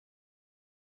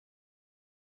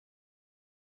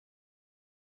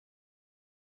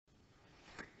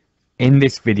In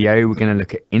this video, we're going to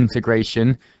look at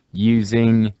integration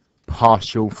using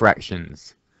partial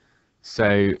fractions.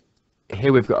 So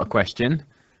here we've got a question.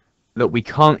 Look, we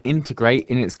can't integrate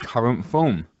in its current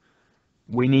form.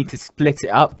 We need to split it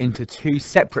up into two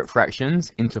separate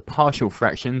fractions, into partial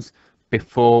fractions,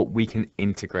 before we can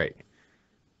integrate.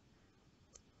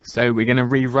 So we're going to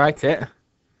rewrite it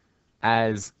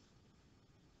as,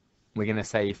 we're going to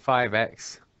say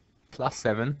 5x plus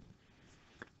 7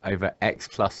 over x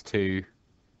plus 2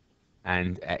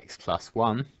 and x plus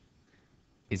 1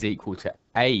 is equal to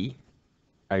a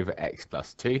over x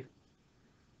plus 2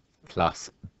 plus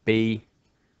b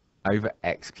over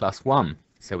x plus 1.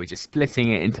 So we're just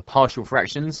splitting it into partial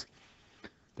fractions.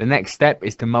 The next step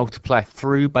is to multiply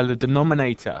through by the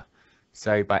denominator,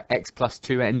 so by x plus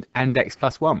 2 and x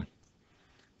plus 1.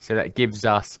 So that gives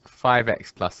us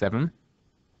 5x plus 7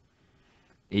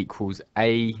 equals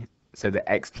a, so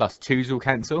the x plus 2's will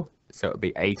cancel, so it'll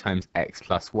be a times x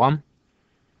plus 1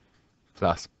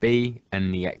 plus b,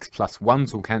 and the x plus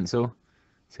 1's will cancel,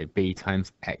 so b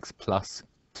times x plus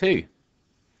 2.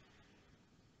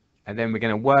 And then we're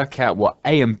going to work out what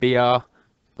a and b are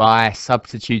by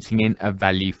substituting in a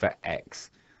value for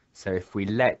x. So if we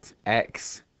let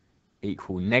x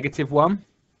equal -1,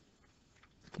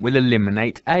 we'll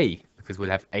eliminate a, because we'll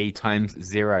have a times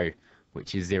 0,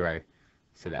 which is 0.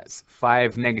 So that's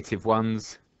 5 negative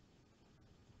 1's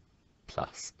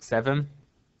plus 7.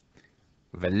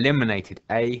 We've eliminated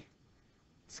a,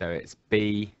 so it's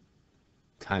b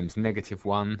times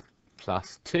 -1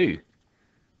 plus 2.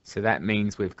 So that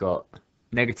means we've got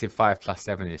 -5 plus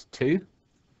 7 is 2,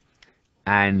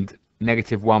 and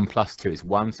 -1 plus 2 is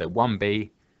 1, so 1b,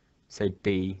 so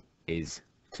b is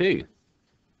 2.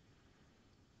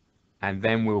 And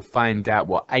then we'll find out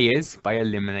what a is by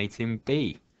eliminating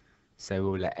b. So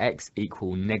we'll let x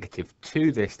equal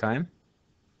 -2 this time.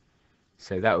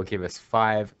 So that will give us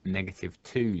 5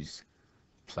 -2's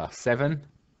plus 7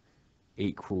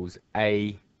 equals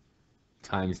a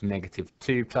times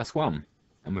 -2 plus 1.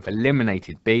 And we've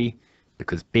eliminated b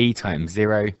because b times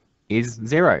 0 is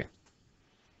 0.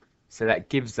 So that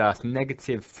gives us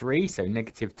 -3, so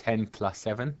 -10 plus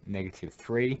 7,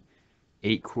 -3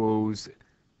 equals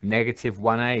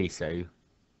 -1a, so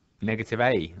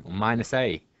 -a or minus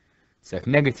a. So if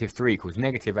 -3 equals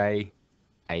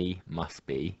a must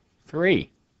be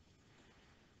 3.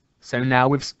 So now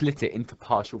we've split it into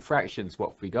partial fractions.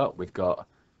 What have we got? We've got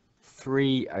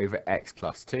 3 over x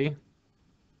plus 2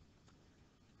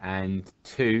 and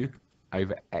 2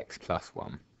 over x plus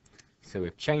 1. So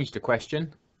we've changed the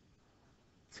question.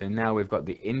 So now we've got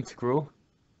the integral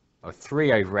of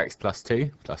 3 over x plus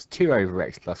 2 plus 2 over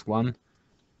x plus 1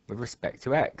 with respect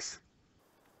to x.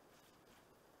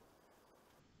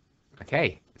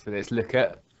 Okay, so let's look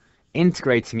at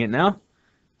integrating it now.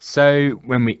 So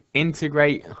when we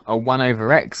integrate a 1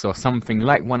 over x or something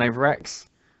like 1 over x,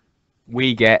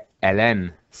 we get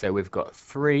ln. So we've got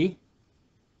 3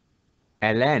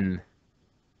 ln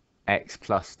x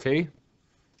plus 2,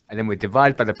 and then we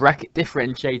divide by the bracket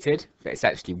differentiated, but it's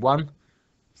actually 1,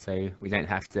 so we don't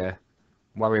have to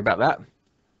worry about that.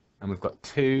 And we've got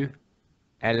 2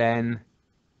 ln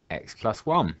x plus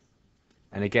 1,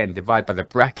 and again divide by the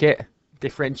bracket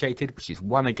differentiated, which is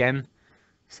 1 again,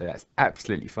 so that's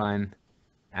absolutely fine,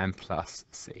 and plus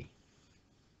c.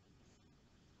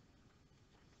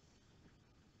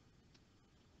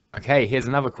 Okay, here's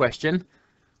another question.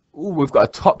 Ooh, we've got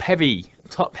a top heavy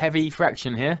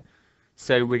fraction here,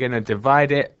 so we're going to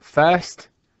divide it first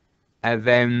and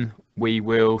then we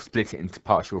will split it into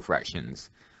partial fractions.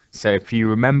 So if you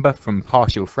remember from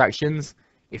partial fractions,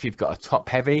 if you've got a top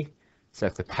heavy, so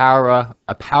if a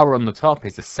power on the top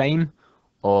is the same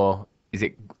or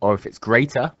if it's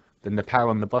greater than the power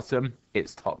on the bottom,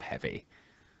 it's top heavy.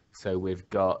 So we've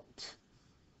got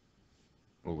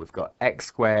x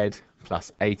squared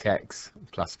plus 8x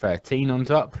plus 13 on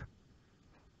top,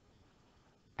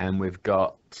 and we've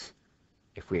got,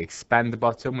 if we expand the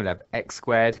bottom, we'll have x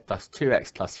squared plus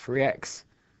 2x plus 3x,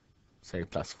 so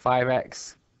plus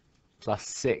 5x plus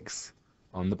 6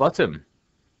 on the bottom.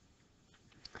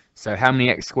 So how many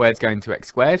x squareds go into x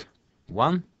squared?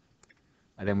 1,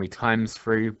 and then we times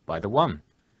through by the 1,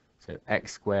 so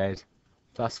x squared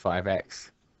plus 5x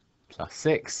plus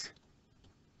 6,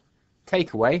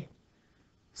 take away,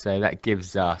 so that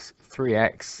gives us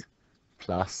 3x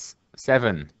plus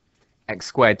 7. X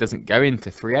squared doesn't go into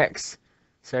 3x,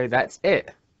 so that's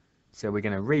it. So we're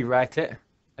going to rewrite it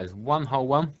as 1 whole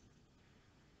 1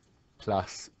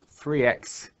 plus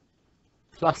 3x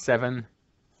plus 7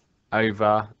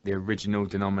 over the original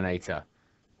denominator,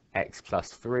 x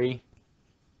plus 3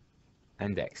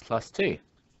 and x plus 2.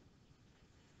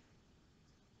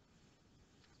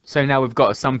 So now we've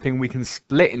got something we can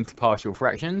split into partial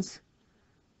fractions.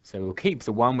 So we'll keep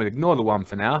the 1, we'll ignore the 1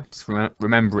 for now, just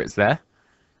remember it's there.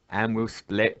 And we'll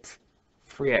split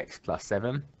 3x plus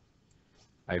 7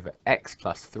 over x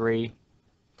plus 3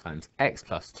 times x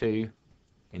plus 2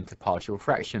 into partial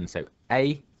fractions. So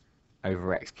a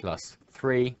over x plus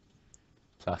 3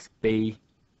 plus b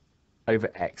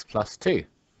over x plus 2.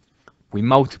 We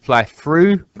multiply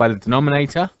through by the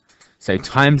denominator, so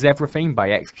times everything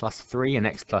by x plus 3 and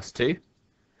x plus 2.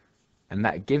 And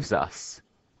that gives us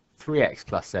 3x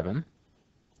plus 7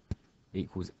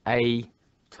 equals a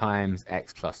times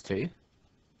x plus 2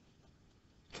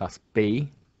 plus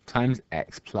b times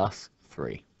x plus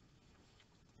 3.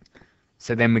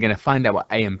 So then we're going to find out what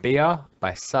a and b are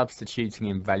by substituting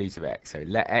in values of x. So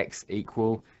let x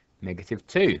equal negative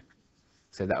 2.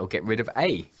 So that will get rid of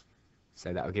a.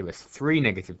 So that will give us 3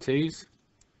 negative 2's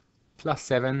plus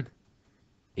 7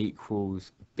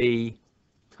 equals b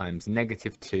times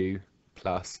negative 2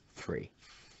 plus 3.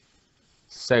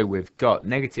 So we've got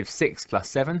negative 6 plus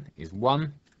 7 is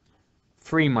 1.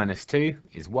 3 minus 2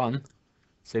 is 1.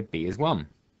 So b is 1.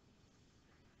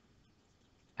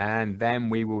 And then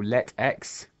we will let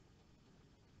x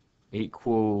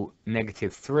equal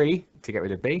negative 3 to get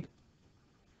rid of b.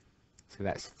 So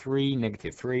that's 3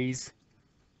 negative 3's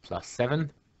plus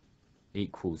 7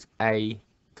 equals a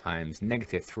times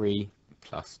negative 3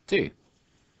 plus 2.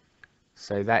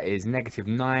 So that is negative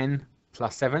 9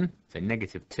 plus 7, so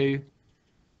negative 2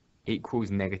 equals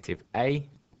negative a,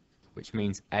 which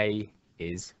means a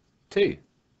is 2.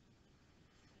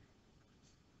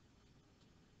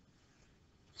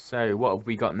 So what have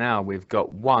we got now? We've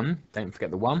got 1, don't forget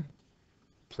the 1,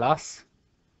 plus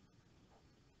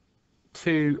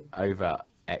 2 over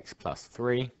x plus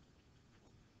 3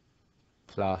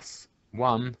 plus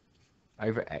 1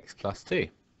 over x plus 2.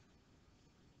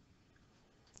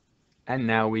 And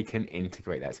now we can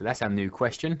integrate that. So that's our new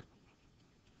question.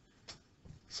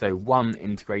 So 1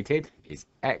 integrated is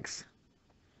x.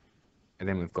 And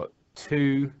then we've got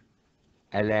 2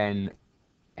 ln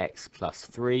x plus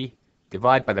 3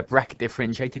 divided by the bracket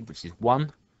differentiated, which is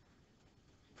 1,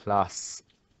 plus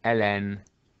ln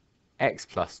x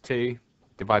plus 2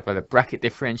 divided by the bracket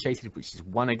differentiated, which is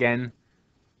 1 again,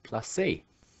 plus c.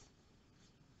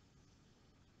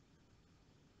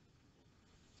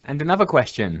 And another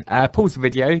question. Pause the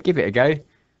video, give it a go,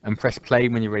 and press play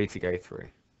when you're ready to go through.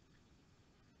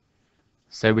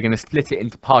 So we're going to split it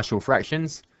into partial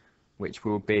fractions, which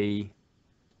will be,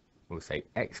 we'll say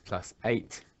x plus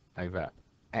 8 over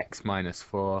x minus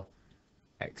 4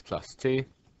 x plus 2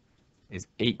 is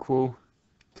equal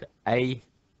to a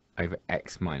over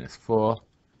x minus 4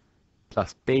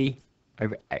 plus b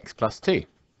over x plus 2.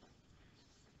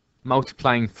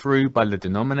 Multiplying through by the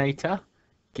denominator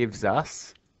gives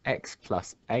us x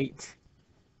plus 8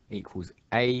 equals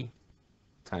a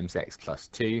times x plus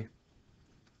 2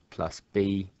 plus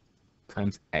b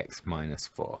times x minus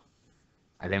 4.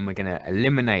 And then we're going to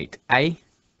eliminate a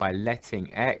by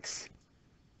letting x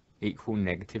equal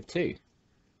negative 2. So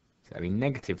that'll be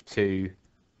negative 2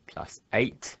 plus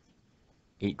 8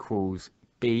 equals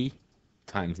b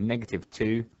times negative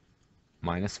 2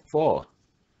 minus 4.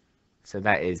 So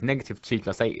that is negative 2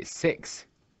 plus 8 is 6.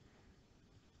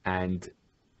 And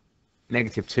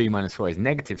negative 2 minus 4 is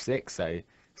negative 6. So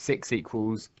 6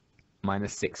 equals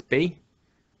minus 6b.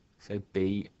 So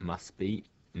b must be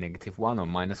negative 1 or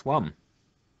minus 1.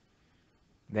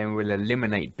 Then we'll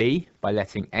eliminate b by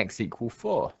letting x equal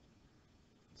 4.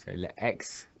 So let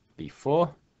x be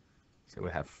 4. So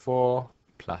we'll have 4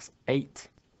 plus 8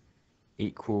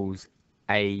 equals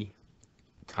a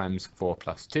times 4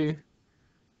 plus 2.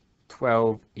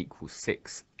 12 equals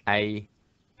 6a.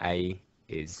 A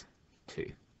is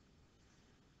 2.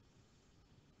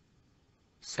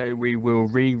 So we will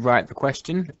rewrite the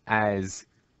question as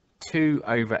 2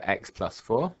 over x plus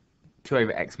 4. 2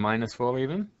 over x minus 4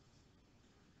 even.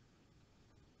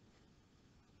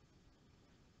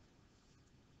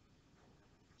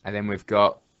 And then we've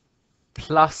got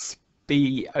plus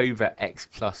b over x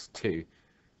plus 2.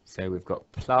 So we've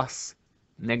got plus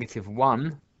negative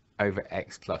 1 over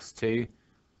x plus 2.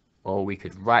 Or we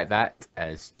could write that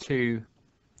as 2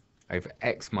 over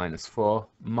x minus 4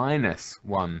 minus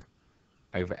 1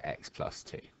 over x plus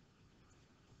 2.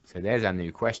 So there's our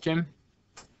new question.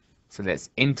 So let's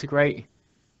integrate.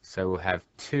 So we'll have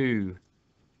 2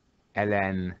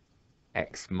 ln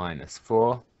x minus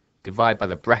 4 divided by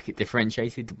the bracket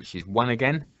differentiated, which is 1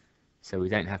 again. So we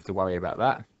don't have to worry about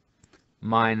that.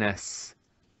 Minus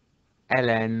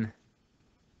ln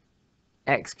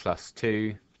x plus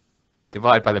 2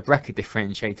 divided by the bracket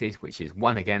differentiated, which is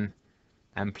 1 again,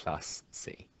 and plus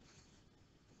c.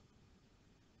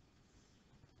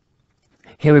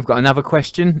 Here we've got another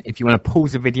question. If you want to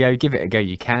pause the video, give it a go,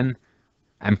 you can,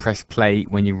 and press play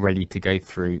when you're ready to go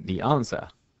through the answer.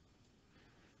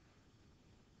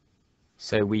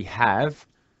 So we have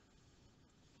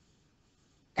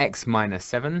x minus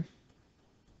 7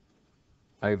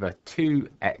 over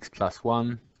 2x plus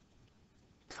 1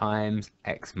 times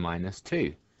x minus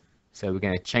 2. So we're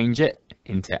going to change it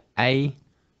into a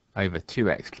over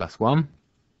 2x plus 1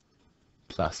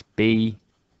 plus b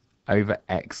over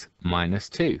x minus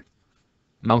 2.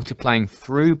 Multiplying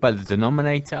through by the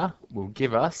denominator will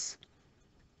give us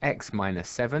x minus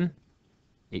 7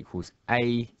 equals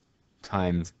a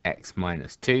times x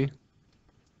minus 2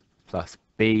 plus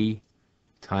b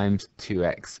times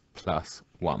 2x plus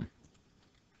 1.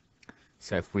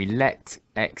 So if we let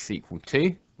x equal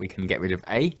 2, we can get rid of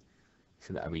a.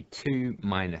 So that will be 2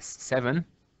 minus 7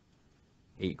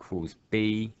 equals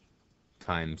b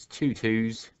times 2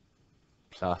 2's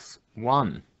plus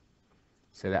 1.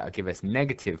 So that will give us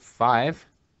negative 5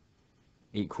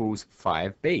 equals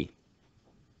 5b.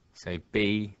 So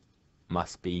b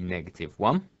must be negative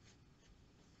 1.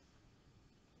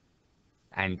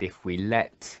 And if we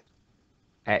let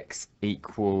x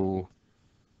equal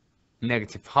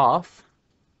negative half,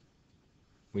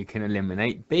 we can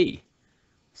eliminate b.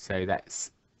 So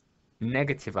that's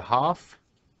negative a half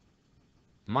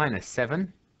minus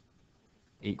 7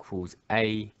 equals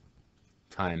a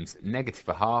times negative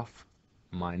a half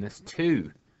minus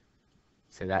 2.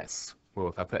 So that's, well,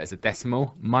 if I put it as a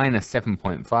decimal, minus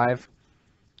 7.5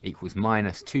 equals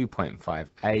minus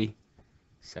 2.5a.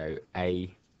 So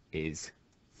a is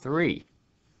 3.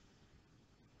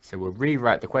 So we'll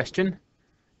rewrite the question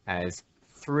as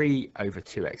 3 over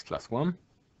 2x plus 1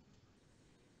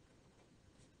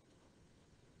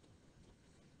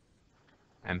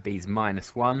 and b is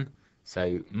minus 1,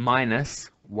 so minus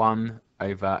 1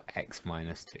 over x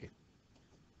minus 2.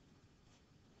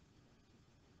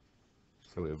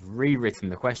 So we've rewritten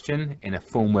the question in a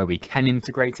form where we can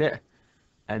integrate it,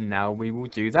 and now we will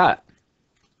do that.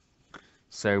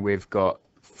 So we've got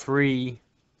 3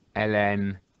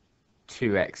 ln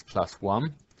 2x plus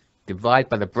 1 divide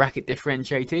by the bracket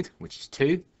differentiated, which is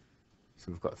 2.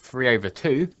 So we've got 3 over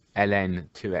 2 ln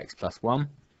 2x plus 1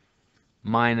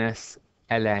 minus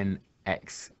ln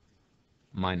x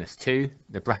minus 2.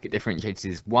 The bracket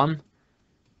differentiated is 1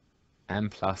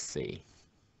 and plus c.